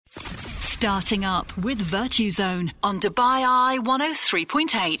Starting up with Virtue Zone on Dubai Eye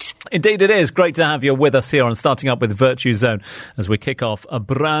 103.8. Indeed it is. Great to have you with us here on Starting Up with Virtue Zone as we kick off a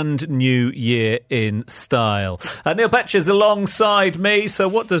brand new year in style. Neil Petcher's alongside me. So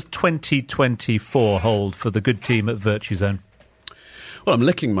what does 2024 hold for the good team at Virtue Zone? Well, I'm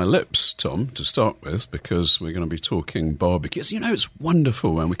licking my lips, Tom, to start with, because we're going to be talking barbecues. You know, it's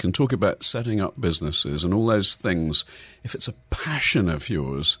wonderful when we can talk about setting up businesses and all those things. If it's a passion of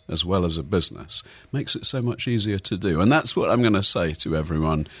yours as well as a business, makes it so much easier to do. And that's what I'm going to say to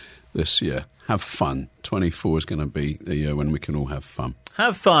everyone this year. Have fun. 24 is going to be a year when we can all have fun.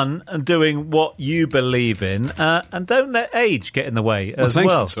 Have fun and doing what you believe in, and don't let age get in the way as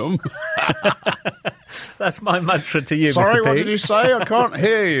well. Thank you, Tom. That's my mantra to you, Sorry, Mr. P. what did you say? I can't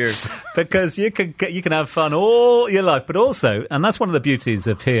hear you. Because you can have fun all your life, but also, and that's one of the beauties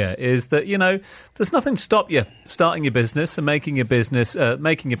of here, is that, you know, there's nothing to stop you starting your business and making your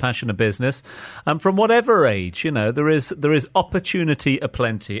passion a business. And from whatever age, you know, there is opportunity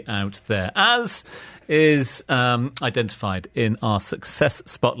aplenty out there, as is identified in our success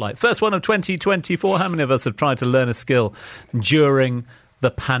spotlight. First one of 2024. How many of us have tried to learn a skill during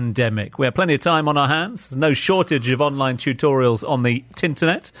the pandemic? We have plenty of time on our hands. There's no shortage of online tutorials on the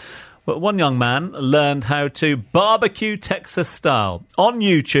Tinternet. But one young man learned how to barbecue Texas style on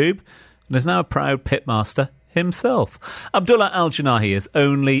YouTube and is now a proud pitmaster himself. Abdullah Al-Janahi is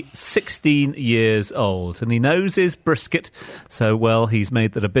only 16 years old and he knows his brisket so well he's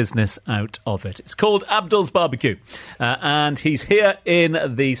made that a business out of it. It's called Abdul's Barbecue and he's here in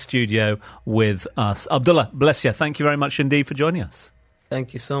the studio with us. Abdullah, bless you. Thank you very much indeed for joining us.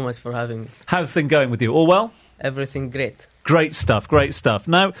 Thank you so much for having me. How's the thing going with you? All well? Everything great. Great stuff, great stuff.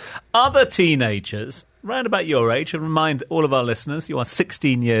 Now, other teenagers round about your age, and remind all of our listeners, you are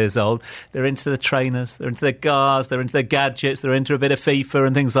 16 years old, they're into the trainers, they're into their cars, they're into their gadgets, they're into a bit of FIFA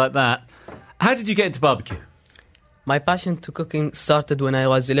and things like that. How did you get into barbecue? My passion to cooking started when I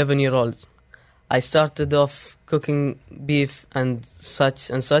was 11 years old. I started off cooking beef and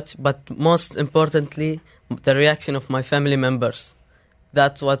such, but most importantly, the reaction of my family members.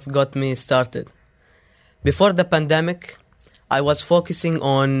 That's what got me started. Before the pandemic, I was focusing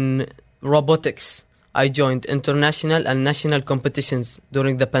on robotics. I joined international and national competitions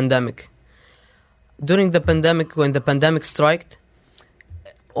during the pandemic. During the pandemic, when the pandemic struck,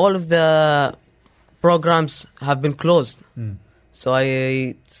 all of the programs have been closed. So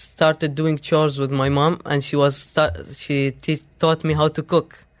I started doing chores with my mom, and she taught me how to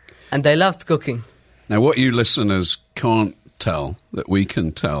cook, and I loved cooking. Now, what you listeners can't tell, that we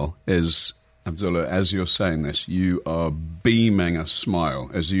can tell, is, Abdullah, as you're saying this, you are beaming a smile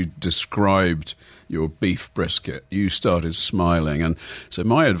as you described your beef brisket. You started smiling. And so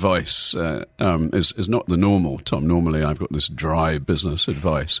my advice is not the normal, Tom. Normally I've got this dry business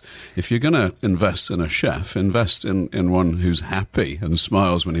advice. If you're going to invest in a chef, invest in one who's happy and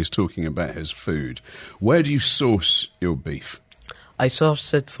smiles when he's talking about his food. Where do you source your beef? I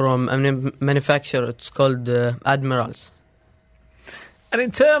source it from a manufacturer. It's called Admirals. And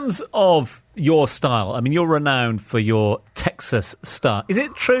in terms of your style, I mean, you're renowned for your Texas style. Is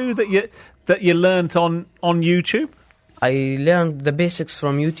it true that you learnt on YouTube? I learned the basics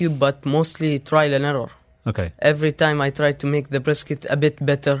from YouTube, but mostly trial and error. Okay. Every time I try to make the brisket a bit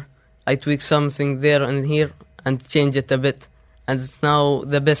better, I tweak something there and here and change it a bit. And it's now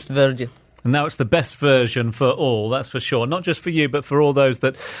the best version. And now it's the best version for all, that's for sure. Not just for you, but for all those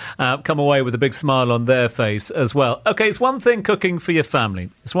that come away with a big smile on their face as well. OK, it's one thing cooking for your family.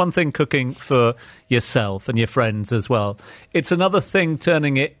 It's one thing cooking for yourself and your friends as well. It's another thing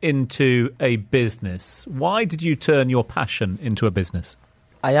turning it into a business. Why did you turn your passion into a business?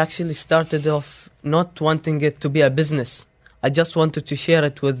 I actually started off not wanting it to be a business. I just wanted to share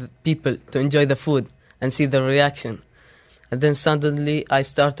it with people, to enjoy the food and see the reaction. And then suddenly I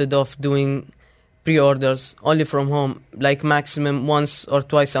started off doing pre-orders only from home, like maximum once or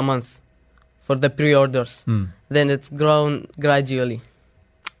twice a month for the pre-orders. Then it's grown gradually.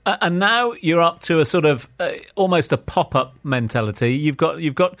 And now you're up to a sort of almost a pop-up mentality. You've got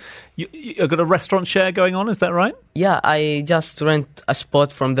a restaurant share going on, is that right? Yeah, I just rent a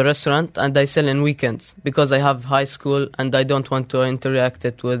spot from the restaurant and I sell in weekends because I have high school and I don't want to interact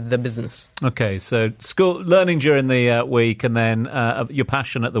it with the business. Okay, so school learning during the week and then your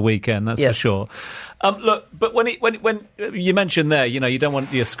passion at the weekend, that's yes. for sure. Look, but when you mentioned there, you know, you don't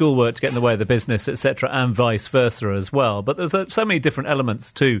want your schoolwork to get in the way of the business, etc., and vice versa as well. But there's so many different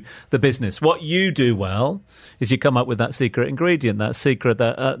elements to to the business. What you do well is you come up with that secret ingredient, that secret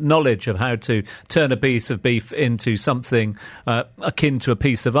knowledge of how to turn a piece of beef into something akin to a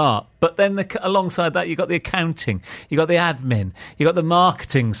piece of art. But then alongside that, you've got the accounting, you've got the admin, you've got the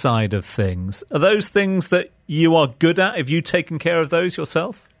marketing side of things. Are those things that you are good at? Have you taken care of those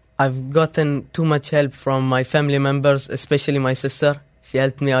yourself? I've gotten too much help from my family members, especially my sister. She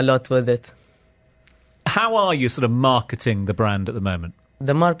helped me a lot with it. How are you sort of marketing the brand at the moment?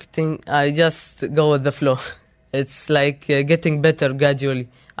 The marketing, I just go with the flow. It's like getting better gradually.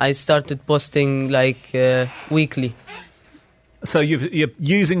 I started posting weekly. So you're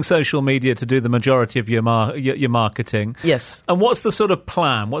using social media to do the majority of your marketing. Yes. And what's the sort of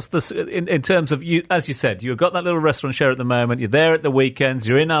plan? What's the in terms of you? As you said, you've got that little restaurant share at the moment. You're there at the weekends.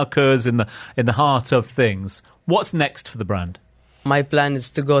 You're in Alcouz in the heart of things. What's next for the brand? My plan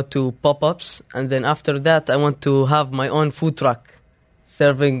is to go to pop-ups, and then after that, I want to have my own food truck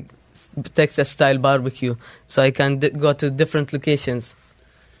serving Texas-style barbecue, so I can go to different locations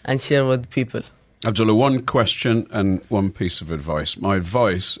and share with people. Abdullah, one question and one piece of advice. My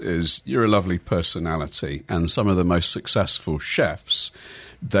advice is you're a lovely personality, and some of the most successful chefs,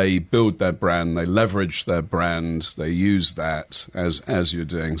 they build their brand, they leverage their brand, they use that as you're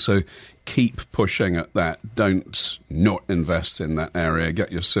doing. So keep pushing at that. Don't not invest in that area.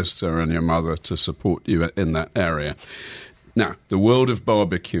 Get your sister and your mother to support you in that area. Now, the world of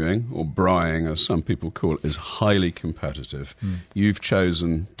barbecuing, or braaiing as some people call it, is highly competitive. You've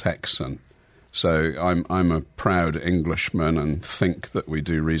chosen Texan. So I'm a proud Englishman and think that we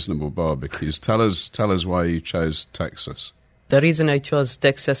do reasonable barbecues. Tell us why you chose Texas. The reason I chose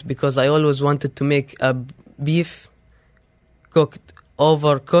Texas because I always wanted to make a beef cooked,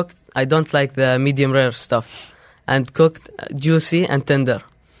 overcooked. I don't like the medium rare stuff. And cooked, juicy and tender.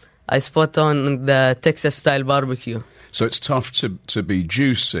 I spot on the Texas style barbecue. So it's tough to be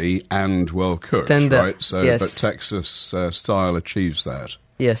juicy and well cooked, tender, right? So, yes. But Texas style achieves that.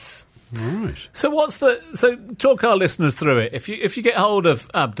 Yes. Right. So talk our listeners through it. If you get hold of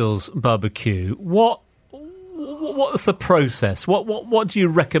Abdul's barbecue, what's the process? What do you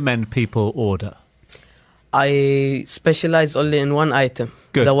recommend people order? I specialize only in one item,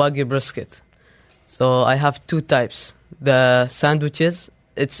 Good. The Wagyu brisket. So I have two types. The sandwiches,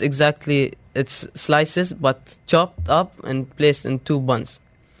 it's slices but chopped up and placed in two buns.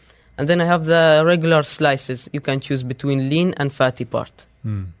 And then I have the regular slices. You can choose between lean and fatty part.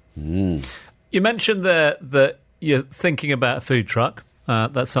 You mentioned there that you're thinking about a food truck.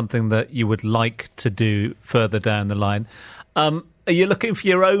 That's something that you would like to do further down the line. Are you looking for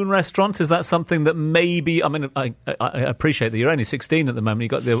your own restaurant? Is that something that maybe... I mean, I appreciate that you're only 16 at the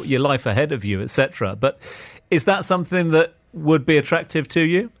moment. You've got your life ahead of you, etc. But is that something that would be attractive to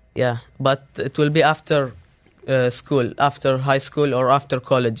you? Yeah, but it will be after school, after high school or after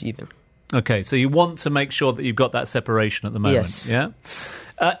college even. Okay, so you want to make sure that you've got that separation at the moment, yes. Yeah?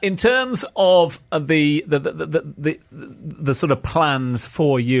 In terms of the sort of plans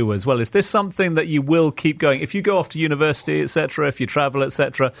for you as well, is this something that you will keep going? If you go off to university, etc., if you travel,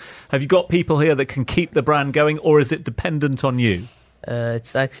 etc., have you got people here that can keep the brand going, or is it dependent on you?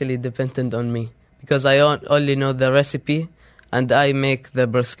 It's actually dependent on me, because I only know the recipe and I make the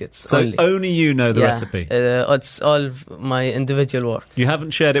briskets. So only you know the recipe? It's all my individual work. You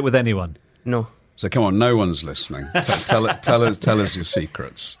haven't shared it with anyone? No. So come on, no one's listening. Tell us your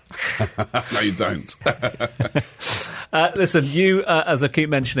secrets. No, you don't. Listen, you, as I keep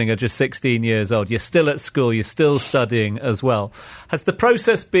mentioning, are just 16 years old. You're still at school. You're still studying as well. Has the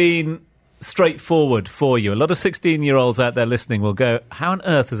process been straightforward for you? A lot of 16-year-olds out there listening will go, how on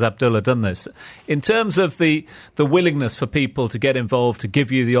earth has Abdullah done this? In terms of the willingness for people to get involved, to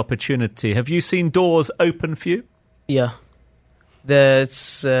give you the opportunity, have you seen doors open for you? Yeah.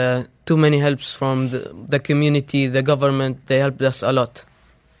 There's too many helps from the community, the government. They helped us a lot.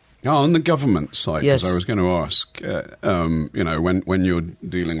 Oh, on the government side, yes. because I was going to ask, when you're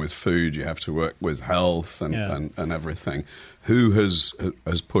dealing with food, you have to work with health and everything. Who has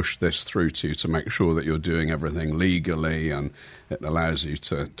pushed this through to you to make sure that you're doing everything legally and it allows you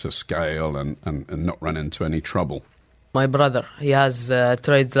to scale and not run into any trouble? My brother, he has a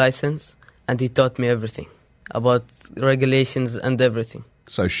trade license and he taught me everything about regulations and everything.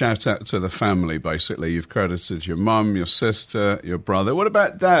 So shout out to the family, basically. You've credited your mum, your sister, your brother. What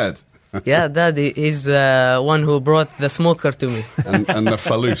about Dad? Yeah, Dad, he's the one who brought the smoker to me. and the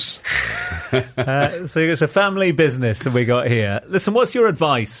falloose. So it's a family business that we got here. Listen, what's your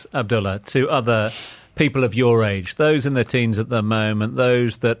advice, Abdullah, to other people of your age, those in their teens at the moment,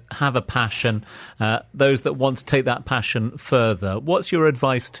 those that have a passion, those that want to take that passion further? What's your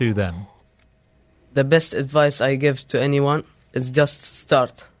advice to them? The best advice I give to anyone is just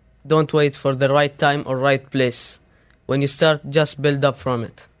start. Don't wait for the right time or right place. When you start, just build up from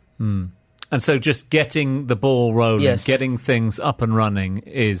it. And so just getting the ball rolling, Yes. getting things up and running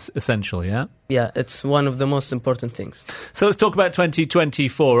is essential, yeah? Yeah, it's one of the most important things. So let's talk about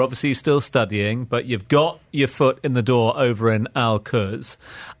 2024. Obviously, you're still studying, but you've got your foot in the door over in Al Quds.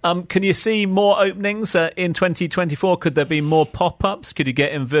 Can you see more openings in 2024? Could there be more pop-ups? Could you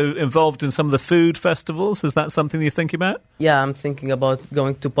get involved in some of the food festivals? Is that something you're thinking about? Yeah, I'm thinking about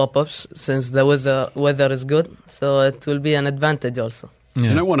going to pop-ups since the weather is good, so it will be an advantage also. Yeah.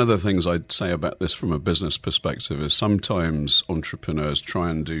 You know, one of the things I'd say about this from a business perspective is sometimes entrepreneurs try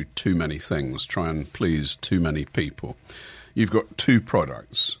and do too many things, try and please too many people. You've got 2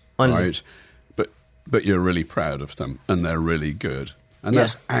 products, Only. right? But you're really proud of them and they're really good. And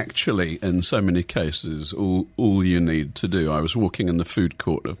that's actually, in so many cases, all you need to do. I was walking in the food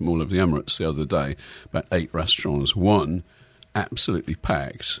court of Mall of the Emirates the other day, about 8 restaurants. One absolutely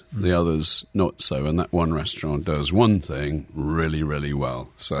packed, the others not so, and that one restaurant does one thing really, really well.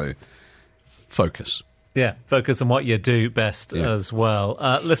 So focus. Yeah, focus on what you do best as well.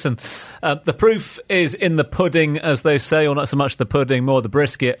 Listen, the proof is in the pudding, as they say, or not so much the pudding, more the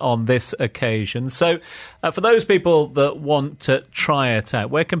brisket on this occasion. So for those people that want to try it out,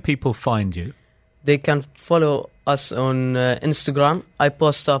 where can people find you? They can follow us on Instagram. I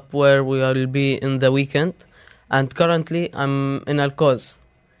post up where we will be in the weekend. And currently, I'm in Al Quds,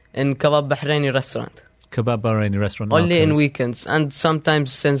 in Kebab Bahraini restaurant. Kebab Bahraini restaurant. Only in Al Quds. weekends. And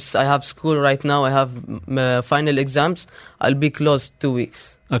sometimes, since I have school right now, I have final exams, I'll be closed 2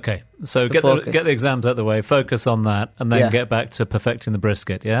 weeks. Okay, so get focus. the exams out of the way, focus on that, and then Yeah. get back to perfecting the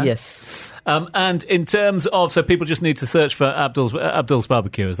brisket, yeah? Yes. And in terms of, so people just need to search for Abdul's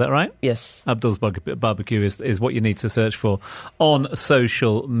Barbecue, is that right? Yes. Abdul's Barbecue is what you need to search for on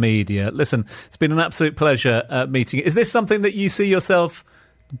social media. Listen, it's been an absolute pleasure meeting you. Is this something that you see yourself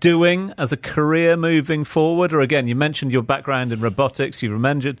doing as a career moving forward? Or again, you mentioned your background in robotics, you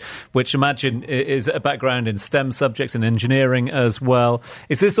mentioned, which imagine is a background in STEM subjects and engineering as well.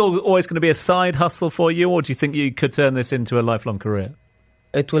 Is this always going to be a side hustle for you, or do you think you could turn this into a lifelong career?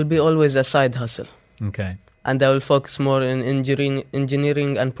 It will be always a side hustle. Okay. And I will focus more in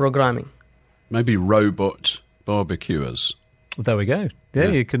engineering and programming. Maybe robot barbecuers. Well, there we go. Yeah,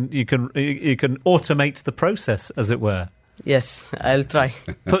 you can automate the process, as it were. Yes, I'll try.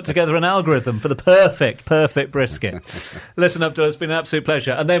 Put together an algorithm for the perfect brisket. Listen, Abdul, it's been an absolute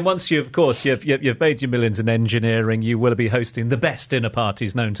pleasure. And then once you've made your millions in engineering, you will be hosting the best dinner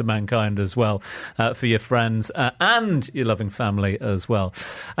parties known to mankind as well, for your friends and your loving family as well.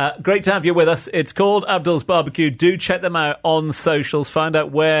 Great to have you with us. It's called Abdul's Barbecue. Do check them out on socials. Find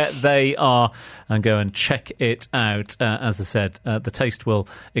out where they are and go and check it out. As I said, the taste will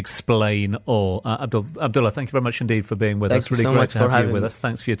explain all. Abdullah, thank you very much indeed for being with us. Thank you Really so great much to have for you having with me. us.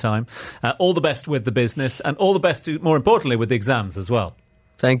 Thanks for your time. All the best with the business, and all the best, more importantly, with the exams as well.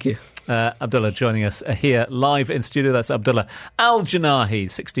 Thank you. Abdullah joining us here live in studio. That's Abdullah Al-Janahi,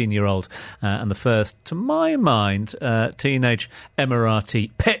 16-year-old, and the first, to my mind, teenage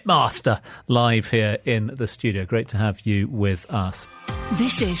Emirati pitmaster live here in the studio. Great to have you with us.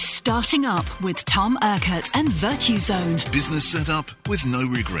 This is Starting Up with Tom Urquhart and Virtue Zone Business set up with no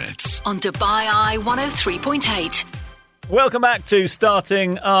regrets. on Dubai Eye 103.8. Welcome back to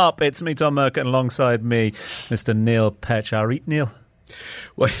Starting Up. It's me, Tom Urquhart, and alongside me, Mr. Neil Petch. Neil?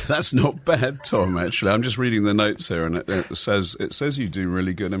 Well, that's not bad, Tom, actually. I'm just reading the notes here, and it says you do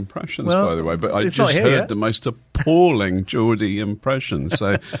really good impressions, Well, by the way. But I it's not just here heard yet. the most appalling Geordie impressions.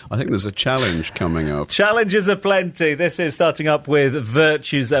 So I think there's a challenge coming up. Challenges aplenty. This is Starting Up with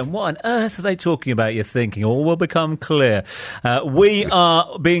Virtue Zone. What on earth are they talking about, you're thinking? All will become clear. We've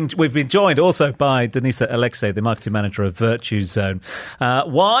been joined also by Denisa Alexei, the marketing manager of Virtue Zone.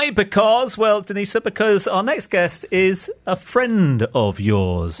 Why? Because our next guest is a friend of yours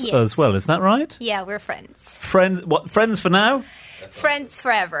as well. Is that right? Yeah, we're friends. Friends? What? Friends for now? Friends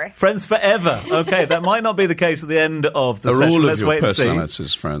forever. Friends forever. Okay, that might not be the case at the end of the Are session. all Let's of your wait and see.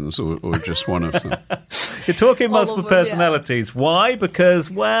 personalities friends, or just one of them? You're talking multiple of them, yeah. personalities. Why? Because,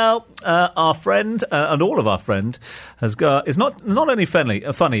 our friend, and all of our friend, is not only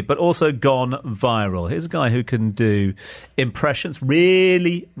funny, but also gone viral. Here's a guy who can do impressions,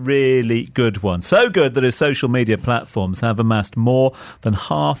 really, really good ones. So good that his social media platforms have amassed more than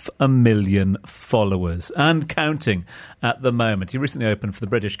 500,000 followers and counting at the moment. He recently opened for the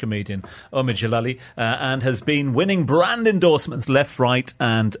British comedian Omid Jalali and has been winning brand endorsements left, right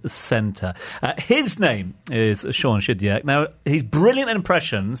and centre. His name is Shawn Chidiac. Now, he's brilliant at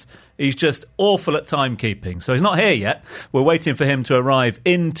impressions He's just awful at timekeeping. So he's not here yet. We're waiting for him to arrive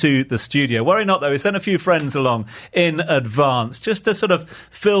into the studio. Worry not, though. He sent a few friends along in advance just to sort of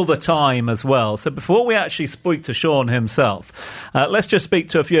fill the time as well. So before we actually speak to Shawn himself, let's just speak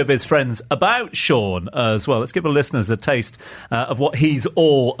to a few of his friends about Shawn as well. Let's give the listeners a taste of what he's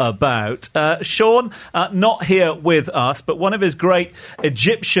all about. Shawn, not here with us, but one of his great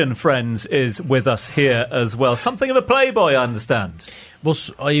Egyptian friends is with us here as well. Something of a playboy, I understand.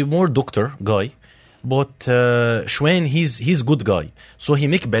 Boss, I'm more doctor guy, but Shawn, he's good guy. So he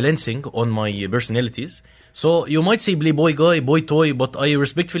make balancing on my personalities. So you might say playboy guy, boy toy, but I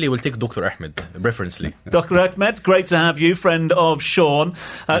respectfully will take Dr. Ahmed, preferentially. Dr. Ahmed, great to have you, friend of Shawn.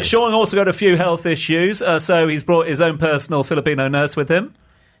 Yes. Shawn also got a few health issues, so he's brought his own personal Filipino nurse with him.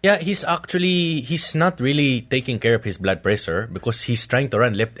 Yeah, he's not really taking care of his blood pressure because he's trying to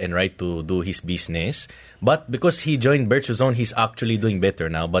run left and right to do his business. But because he joined Virtue Zone, he's actually doing better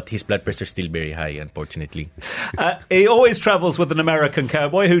now. But his blood pressure is still very high, unfortunately. He always travels with an American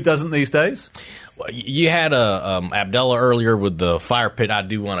cowboy. Who doesn't these days? Well, you had Abdullah earlier with the fire pit. I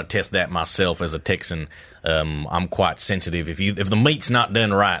do want to test that myself as a Texan. I'm quite sensitive. If the meat's not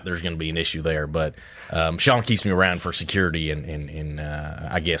done right, there's going to be an issue there. But Shawn keeps me around for security and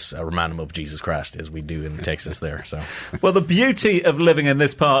I guess remind him of Jesus Christ as we do in Texas there. So, well, the beauty of living in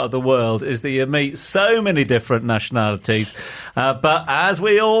this part of the world is that you meet so many different nationalities. But as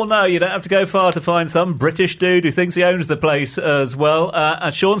we all know, you don't have to go far to find some British dude who thinks he owns the place as well.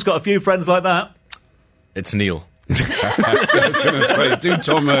 And Shawn's got a few friends like that. It's Neil. I was going to say, do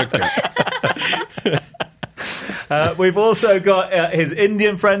Tom Urquhart. We've also got his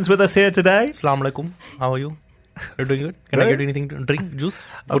Indian friends with us here today. Assalamu alaikum. How are you? You're doing good? Can I get anything to drink? Juice?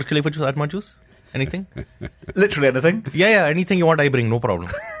 Burj Khalifa juice? Atma juice? Anything? Literally anything. Yeah, anything you want I bring, no problem.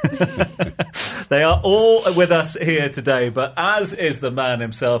 They are all with us here today, but as is the man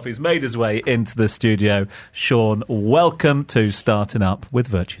himself, he's made his way into the studio. Shawn, welcome to Starting Up with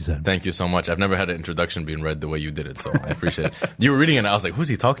Virtue Zone. Thank you so much. I've never had an introduction being read the way you did it, so I appreciate it. You were reading it, and I was like, who's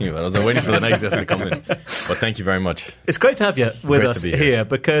he talking about? I was like, waiting for the next guest to come in. But thank you very much. It's great to have you with Great us to be here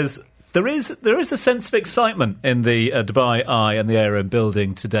because there is a sense of excitement in the Dubai Eye and the Area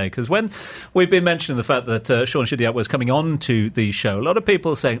building today, because when we've been mentioning the fact that Shawn Chidiac was coming on to the show, a lot of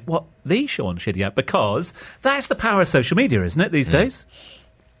people are saying, what, the Shawn Chidiac? Because that's the power of social media, isn't it, these days?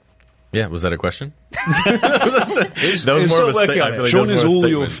 Yeah, was that a question? That was more of a statement. Shawn, is all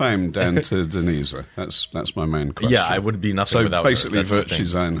your fame down to Denisa? That's my main question. Yeah, I would be nothing so without her. basically, That's the Virtue thing.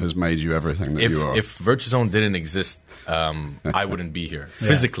 Zone has made you everything that you are. If Virtue Zone didn't exist, I wouldn't be here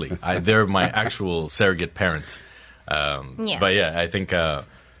physically. They're my actual surrogate parent. But yeah, I think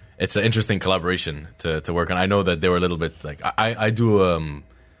it's an interesting collaboration to work on. I know that they were a little bit like I do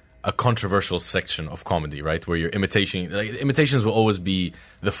a controversial section of comedy, right, where you're imitations will always be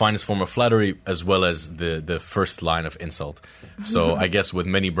the finest form of flattery as well as the first line of insult. So I guess with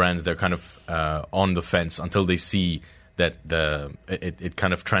many brands, they're kind of on the fence until they see that it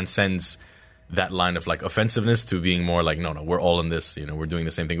kind of transcends that line of like offensiveness to being more like, no, we're all in this, we're doing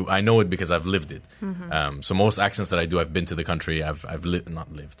the same thing. I know it because I've lived it. So most accents that I do, I've been to the country, I've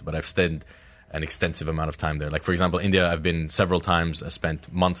not lived, but I've stayed an extensive amount of time there. Like, for example, India, I've been several times. I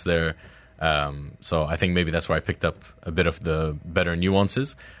spent months there. So I think maybe that's where I picked up a bit of the better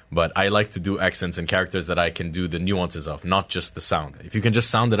nuances. But I like to do accents and characters that I can do the nuances of, not just the sound. If you can just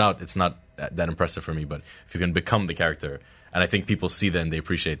sound it out, it's not that impressive for me. But if you can become the character, and I think people see that and they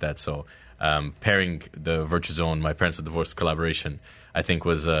appreciate that. So pairing the Virtue Zone, My Parents Are Divorced collaboration, I think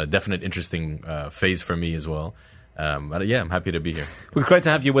was a definite interesting phase for me as well. But yeah, I'm happy to be here. Well, great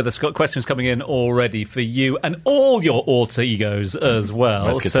to have you with us. Got questions coming in already for you and all your alter egos as well.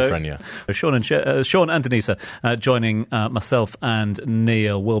 My schizophrenia. So, Shawn and Denisa joining myself and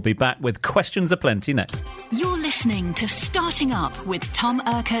Neil. We'll be back with questions aplenty next. You're listening to Starting Up with Tom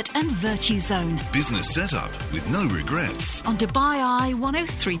Urquhart and Virtue Zone Business setup with no regrets. on Dubai Eye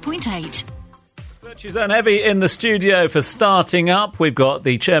 103.8. Virtue Zone Heavy in the studio for Starting Up. We've got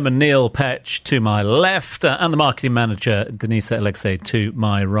the chairman, Neil Petch, to my left, and the marketing manager, Denisa Alexei, to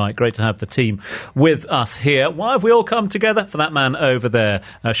my right. Great to have the team with us here. Why have we all come together? For that man over there,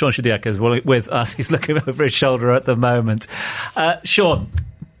 Shawn Chidiac is with us. He's looking over his shoulder at the moment. Shawn,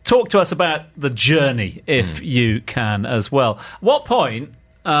 talk to us about the journey, if you can, as well. What point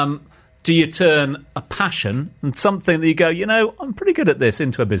do you turn a passion and something that you go, I'm pretty good at this,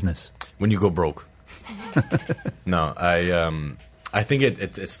 into a business? When you go broke. No, I think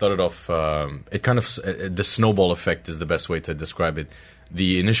it started off. It kind of the snowball effect is the best way to describe it.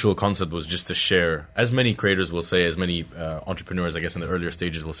 The initial concept was just to share, as many creators will say, as many entrepreneurs, I guess, in the earlier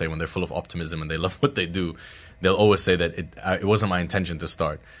stages will say, when they're full of optimism and they love what they do, they'll always say that it wasn't my intention to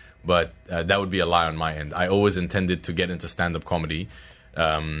start. but that would be a lie on my end. I always intended to get into stand-up comedy.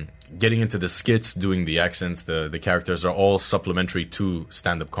 Getting into the skits, doing the accents, the characters are all supplementary to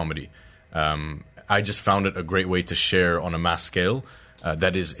stand-up comedy. I just found it a great way to share on a mass scale.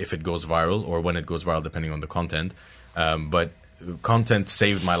 That is, if it goes viral or when it goes viral, depending on the content. But content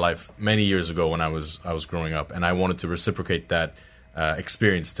saved my life many years ago when I was growing up, and I wanted to reciprocate that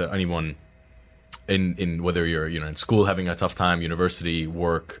experience to anyone in whether you're in school having a tough time, university,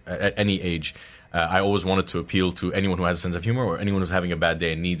 work, at any age. I always wanted to appeal to anyone who has a sense of humor or anyone who's having a bad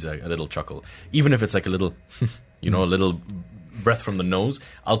day and needs a little chuckle, even if it's like a little, a little breath from the nose.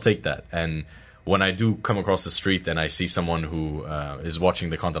 I'll take that. And when I do come across the street and I see someone who is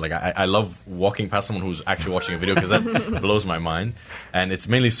watching the content, like I love walking past someone who's actually watching a video because that blows my mind. And it's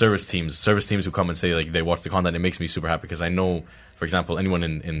mainly service teams who come and say like they watch the content. It makes me super happy because I know, for example, anyone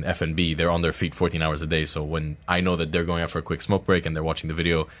in F&B, they're on their feet 14 hours a day. So when I know that they're going out for a quick smoke break and they're watching the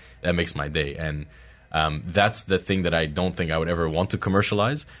video, that makes my day. And that's the thing that I don't think I would ever want to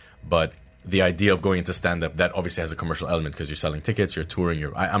commercialize. But the idea of going into stand-up, that obviously has a commercial element because you're selling tickets, you're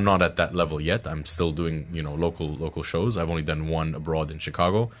touring. I'm not at that level yet. I'm still doing local shows. I've only done one abroad in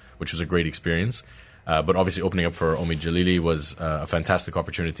Chicago, which was a great experience. But obviously opening up for Omid Jalili was a fantastic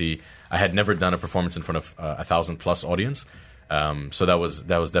opportunity. I had never done a performance in front of 1,000+ audience. So that was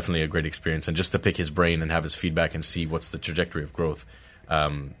definitely a great experience. And just to pick his brain and have his feedback and see what's the trajectory of growth,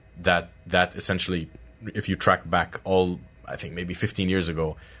 that essentially, if you track back all, I think maybe 15 years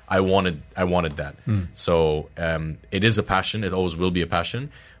ago, I wanted that. So it is a passion. It always will be a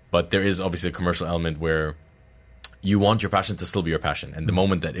passion. But there is obviously a commercial element where you want your passion to still be your passion. And the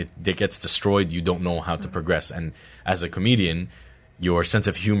moment that it gets destroyed, you don't know how to progress. And as a comedian, your sense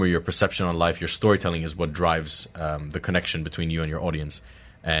of humor, your perception on life, your storytelling is what drives the connection between you and your audience.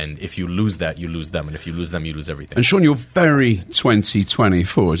 And if you lose that, you lose them. And if you lose them, you lose everything. And Shawn, you're very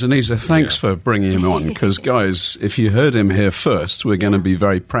 2024. Denisa, thanks for bringing him on. Because, guys, if you heard him here first, we're going to be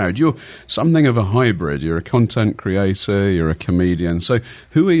very proud. You're something of a hybrid. You're a content creator. You're a comedian. So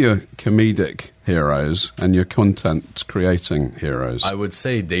who are your comedic heroes and your content creating heroes? I would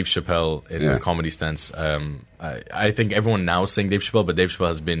say Dave Chappelle in the comedy stance. I think everyone now is saying Dave Chappelle, but Dave Chappelle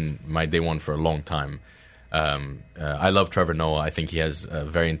has been my day one for a long time. I love Trevor Noah. I think he has a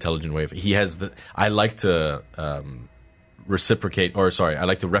very intelligent way of. I like to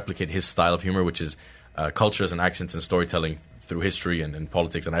replicate his style of humor, which is cultures and accents and storytelling through history and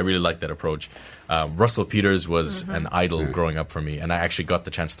politics, and I really like that approach. Russell Peters was an idol growing up for me, and I actually got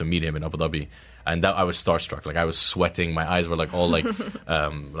the chance to meet him in Abu Dhabi, and I was starstruck. Like I was sweating, my eyes were like all like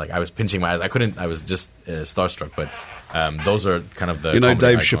I was pinching my eyes. I was just starstruck. But those are kind of the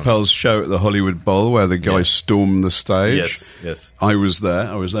Dave icons. Chappelle's show at the Hollywood Bowl where the guy stormed the stage. Yes. I was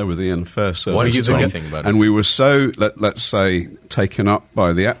there with Ian Fairservice. What do you think about it? And we were so, let's say, taken up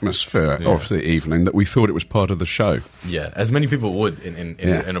by the atmosphere of the evening that we thought it was part of the show. Yeah, as many people would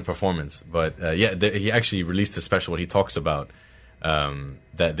in a performance. But he actually released a special where he talks about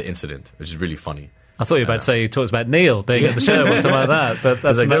the incident, which is really funny. I thought you were about to say he talks about Neil being at the show or something like that. But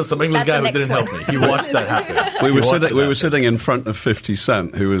that's there was some English guy who didn't help me. He watched that happen. We were sitting in front of 50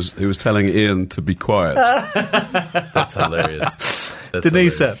 Cent, who was telling Ian to be quiet. That's hilarious.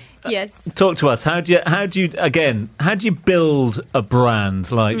 Denisa, Yes. talk to us. How do you build a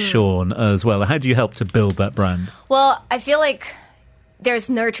brand like Shawn as well? How do you help to build that brand? Well, I feel like there's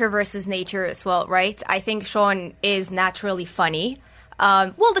nurture versus nature as well, right? I think Shawn is naturally funny.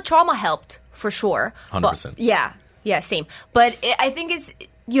 The trauma helped. For sure. 100%. Yeah, same. But I think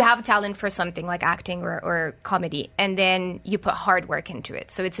you have a talent for something like acting or comedy, and then you put hard work into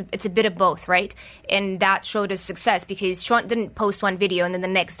it. So it's a bit of both, right? And that showed us success because Shawn didn't post one video and then the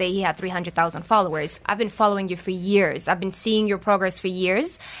next day he had 300,000 followers. I've been following you for years. I've been seeing your progress for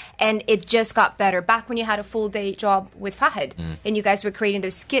years, and it just got better. Back when you had a full day job with Fahad and you guys were creating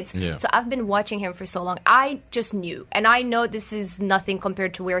those skits. Yeah. So I've been watching him for so long. I just knew, and I know this is nothing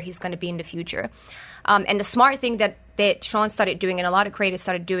compared to where he's going to be in the future. And the smart thing that Shawn started doing and a lot of creators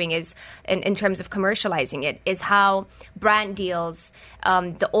started doing is, in terms of commercializing it, is how brand deals,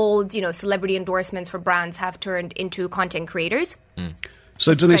 the old, celebrity endorsements for brands have turned into content creators.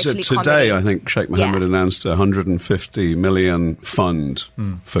 So, Denisa, today I think Sheikh Mohammed announced a 150 million fund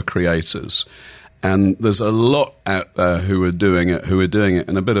for creators. And there's a lot out there who are doing it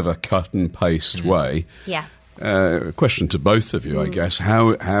in a bit of a cut and paste way. Yeah. Question to both of you, I guess.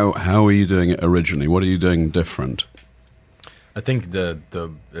 How are you doing it originally? What are you doing different? I think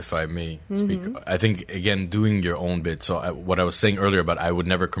if I may speak, I think, again, doing your own bit. So what I was saying earlier about I would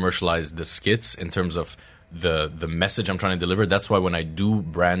never commercialize the skits in terms of the message I'm trying to deliver. That's why when I do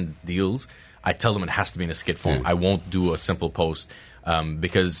brand deals, I tell them it has to be in a skit form. I won't do a simple post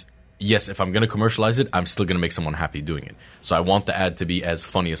because yes, if I'm going to commercialize it, I'm still going to make someone happy doing it. So I want the ad to be as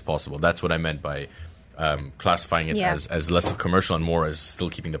funny as possible. That's what I meant by classifying it as less of commercial and more as still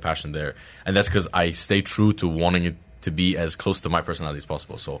keeping the passion there. And that's because I stay true to wanting it to be as close to my personality as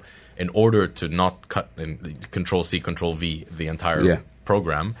possible. So in order to not cut and Control-C, Control-V the entire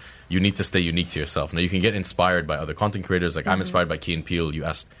program, you need to stay unique to yourself. Now, you can get inspired by other content creators. Like, I'm inspired by Key and Peele. You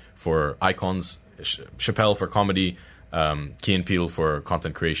asked for icons. Chappelle for comedy, Key and Peele for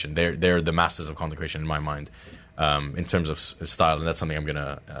content creation. They're the masters of content creation in my mind, in terms of style, and that's something I'm going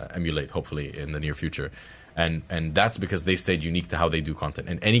to emulate, hopefully, in the near future. And that's because they stayed unique to how they do content.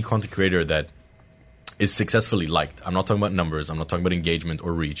 And any content creator that is successfully liked, I'm not talking about numbers, I'm not talking about engagement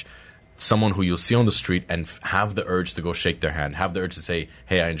or reach, someone who you'll see on the street and have the urge to go shake their hand, have the urge to say,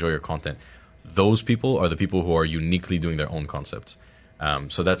 hey, I enjoy your content. Those people are the people who are uniquely doing their own concepts.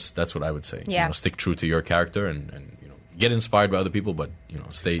 So that's what I would say. Yeah. You know, stick true to your character and you know, get inspired by other people, but you know,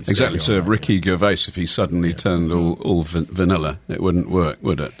 stay exactly. So if Ricky Gervais, if he suddenly turned all vanilla, it wouldn't work,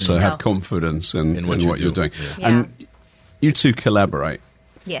 would it? So have confidence in what you're doing. Yeah. And you two collaborate.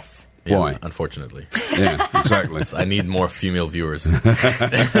 Yes. Yeah, Why? Unfortunately. Yeah, exactly. I need more female viewers.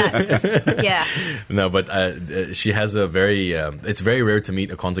 Yeah. No, but she has a very... it's very rare to meet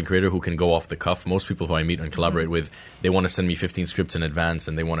a content creator who can go off the cuff. Most people who I meet and collaborate with, they want to send me 15 scripts in advance,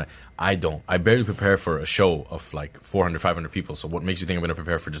 and they want to... I don't. I barely prepare for a show of like 400, 500 people. So what makes you think I'm going to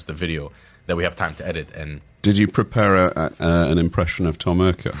prepare for just a video that we have time to edit? And did you prepare an impression of Tom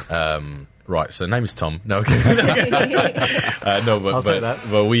Urquhart? Right, so the name is Tom. No, okay. No, but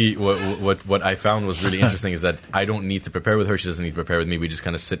what I found was really interesting is that I don't need to prepare with her. She doesn't need to prepare with me. We just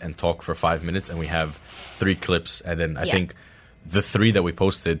kind of sit and talk for 5 minutes, and we have 3 clips. And then I think the 3 that we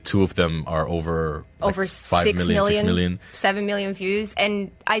posted, 2 of them are over 6 million, 7 million views.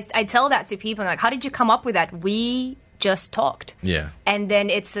 And I tell that to people, like, how did you come up with that? We just talked. Yeah. And then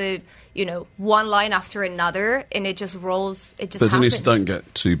it's one line after another, and it just rolls. It just but happens. Denise, don't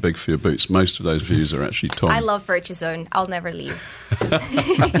get too big for your boots. Most of those views are actually Tom. I love Virtue Zone. I'll never leave.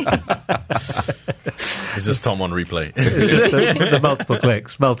 Is this Tom on replay? It's just the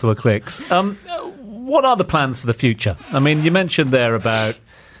multiple clicks. What are the plans for the future? I mean, you mentioned there about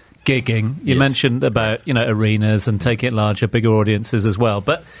gigging. You mentioned about arenas and taking it larger, bigger audiences as well.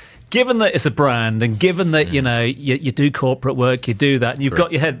 But given that it's a brand, and given that you do corporate work, you do that, and you've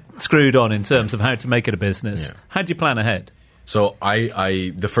got your head screwed on in terms of how to make it a business, how do you plan ahead? So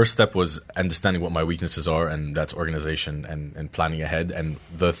the first step was understanding what my weaknesses are, and that's organization and planning ahead. And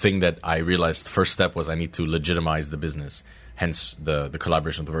the thing that I realized first step was I need to legitimize the business, hence the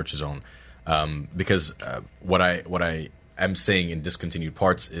collaboration with the Virtue Zone. Because what I am saying in Discontinued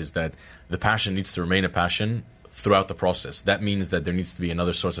Parts is that the passion needs to remain a passion throughout the process. That means that there needs to be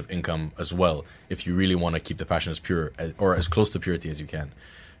another source of income as well if you really want to keep the passion as pure or as close to purity as you can.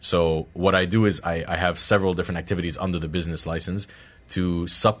 So what I do is I have several different activities under the business license to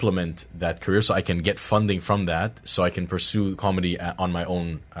supplement that career, so I can get funding from that, so I can pursue comedy on my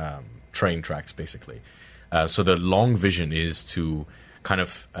own train tracks, basically. So the long vision is to kind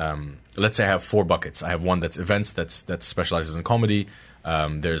of, let's say I have 4 buckets. I have one that's events, that specializes in comedy.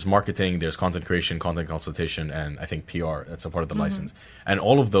 There's marketing, there's content creation, content consultation, and I think PR. That's a part of the license. And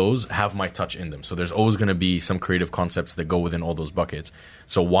all of those have my touch in them. So there's always going to be some creative concepts that go within all those buckets.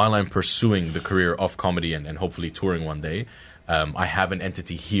 So while I'm pursuing the career of comedy and hopefully touring one day, I have an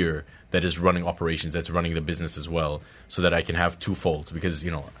entity here that is running operations, that's running the business as well, so that I can have 2 folds. Because,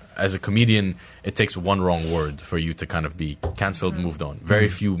 as a comedian, it takes one wrong word for you to kind of be cancelled, moved on. Very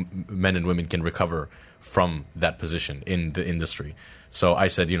few men and women can recover from that position in the industry. So I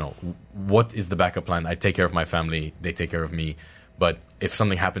said, what is the backup plan? I take care of my family, they take care of me. But if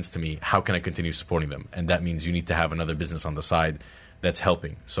something happens to me, how can I continue supporting them? And that means you need to have another business on the side that's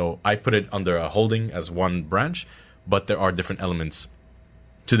helping. So I put it under a holding as one branch, but there are different elements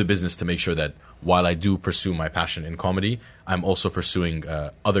to the business to make sure that while I do pursue my passion in comedy, I'm also pursuing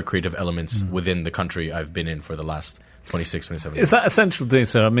other creative elements within the country I've been in for the last 26, 27 years. Is that essential to do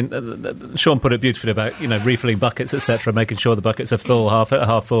so? I mean, Shawn put it beautifully about, refilling buckets, etc., making sure the buckets are full, half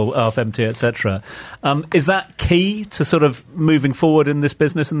full, half empty, etc. Is that key to sort of moving forward in this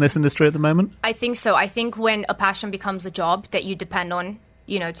business, in this industry at the moment? I think so. I think when a passion becomes a job that you depend on,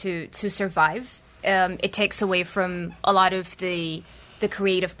 to survive, it takes away from a lot of the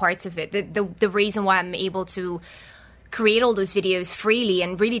creative parts of it. The reason why I'm able to create all those videos freely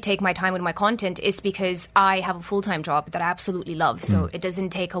and really take my time with my content is because I have a full-time job that I absolutely love. So it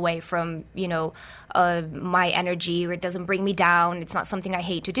doesn't take away from, my energy, or it doesn't bring me down. It's not something I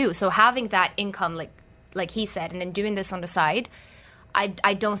hate to do. So having that income, like he said, and then doing this on the side,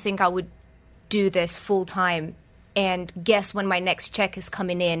 I don't think I would do this full-time and guess when my next check is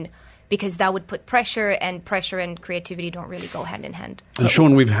coming in because that would put pressure and creativity don't really go hand in hand. And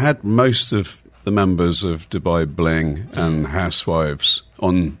Shawn, we've had most of the members of Dubai Bling and Housewives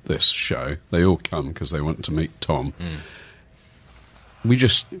on this show. They all come because they want to meet Tom. We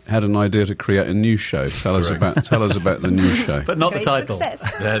just had an idea to create a new show. Tell us about the new show, but not Great the title.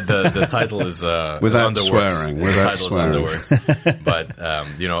 The title is without is swearing. The Without title swearing. is under works. But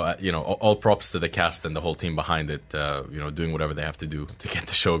all props to the cast and the whole team behind it. Doing whatever they have to do to get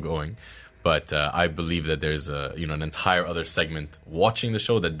the show going. But I believe that there's an entire other segment watching the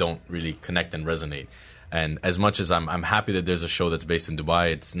show that don't really connect and resonate. And as much as I'm happy that there's a show that's based in Dubai,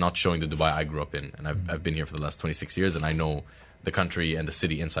 it's not showing the Dubai I grew up in, and I've been here for the last 26 years, and I know the country and the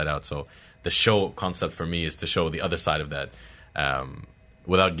city inside out. So the show concept for me is to show the other side of that.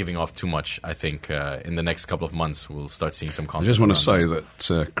 Without giving off too much, I think in the next couple of months we'll start seeing some content. I just want to around say this.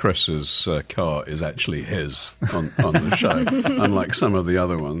 that Chris's car is actually his on the show, unlike some of the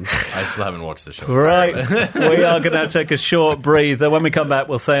other ones. I still haven't watched the show. Right, we are going to take a short breather. When we come back,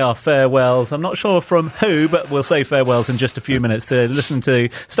 we'll say our farewells. I'm not sure from who, but we'll say farewells in just a few minutes to listen to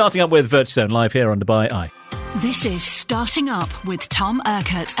Starting Up with Virtue Zone live here on Dubai Eye. This is Starting Up with Tom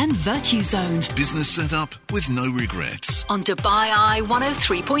Urquhart and Virtue Zone Business set up with no regrets. on Dubai Eye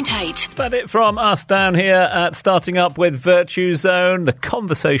 103.8. That's about it from us down here at Starting Up with Virtue Zone. The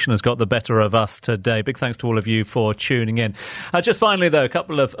conversation has got the better of us today. Big thanks to all of you for tuning in. Just finally, though, a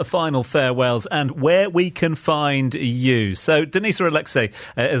couple of final farewells and where we can find you. So Denisa Alexei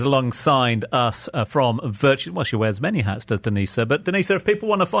is alongside us from Virtue. Well, she wears many hats, does Denisa. But Denisa, if people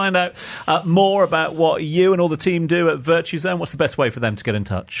want to find out more about what you and all the team do at Virtue Zone, what's the best way for them to get in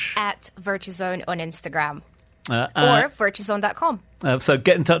touch? At Virtue Zone on Instagram Or virtuezone.com. So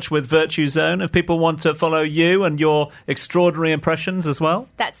get in touch with Virtue Zone if people want to follow you and your extraordinary impressions as well.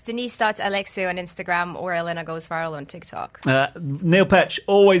 That's Denise.Alexei on Instagram or Elena Goes Viral on TikTok. Neil Petch,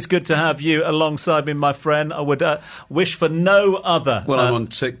 always good to have you alongside me, my friend. I would wish for no other. Well, I'm on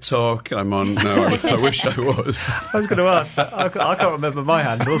TikTok. I wish I was. I was going to ask, but I can't remember my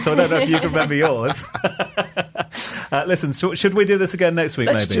handle, so I don't know if you can remember yours. Listen, should we do this again next week,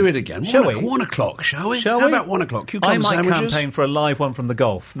 Let's maybe? do it again. Shall we? 1 o'clock, shall we? Shall How we? about 1 o'clock? I Cucumber might sandwiches? campaign for a live one from the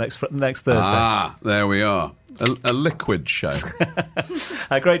golf next Thursday. Ah, there we are. A liquid show.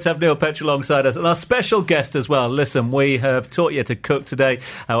 Great to have Neil Petch alongside us. And our special guest as well. Listen, we have taught you to cook today.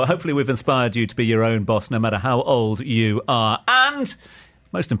 Hopefully we've inspired you to be your own boss, no matter how old you are. And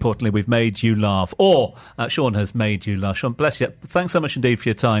most importantly, we've made you laugh. Or Shawn has made you laugh. Shawn, bless you. Thanks so much indeed for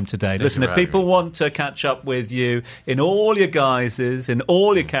your time today. Listen, if people want to catch up with you in all your guises, in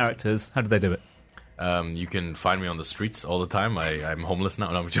all your characters, how do they do it? You can find me on the streets all the time. I'm homeless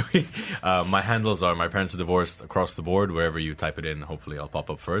now, no, I'm joking. My handles are My Parents Are Divorced across the board. Wherever you type it in, hopefully I'll pop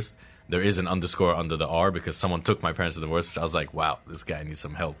up first. There is an underscore under the R because someone took My Parents Are Divorced, which I was like, wow, this guy needs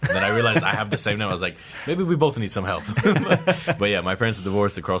some help. And then I realized I have the same name. I was like, maybe we both need some help. But yeah, My Parents Are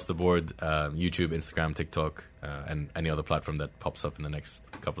Divorced across the board, YouTube, Instagram, TikTok, and any other platform that pops up in the next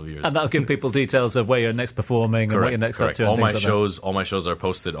couple of years. And that'll give people details of where you're next performing and what you're next up to. All and my things shows, all my shows are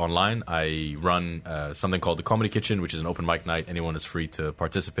posted online. I run something called the Comedy Kitchen, which is an open mic night. Anyone is free to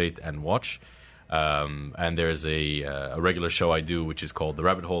participate and watch. And there's a regular show I do, which is called The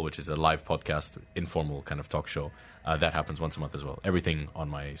Rabbit Hole, which is a live podcast, informal kind of talk show. That happens once a month as well. Everything on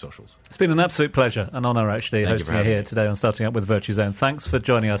my socials. It's been an absolute pleasure, an honour actually, hosting you here me. today on Starting Up with Virtue Zone. Thanks for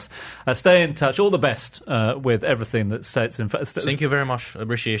joining us. Stay in touch. All the best with everything that states in fact. Thank you very much.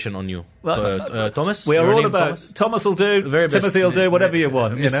 Appreciation on you. Thomas? We are Your all name, about. Thomas will do. Very best. Timothy will do whatever you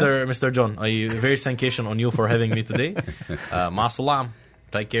want. Mr. John, very thancation on you for having me today. Masalam.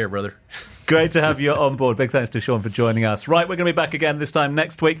 Take care, brother. Great to have you on board. Big thanks to Shawn for joining us. Right, we're going to be back again this time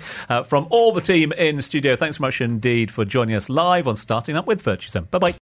next week from all the team in studio. Thanks so much indeed for joining us live on Starting Up with Virtue Zone. Bye-bye.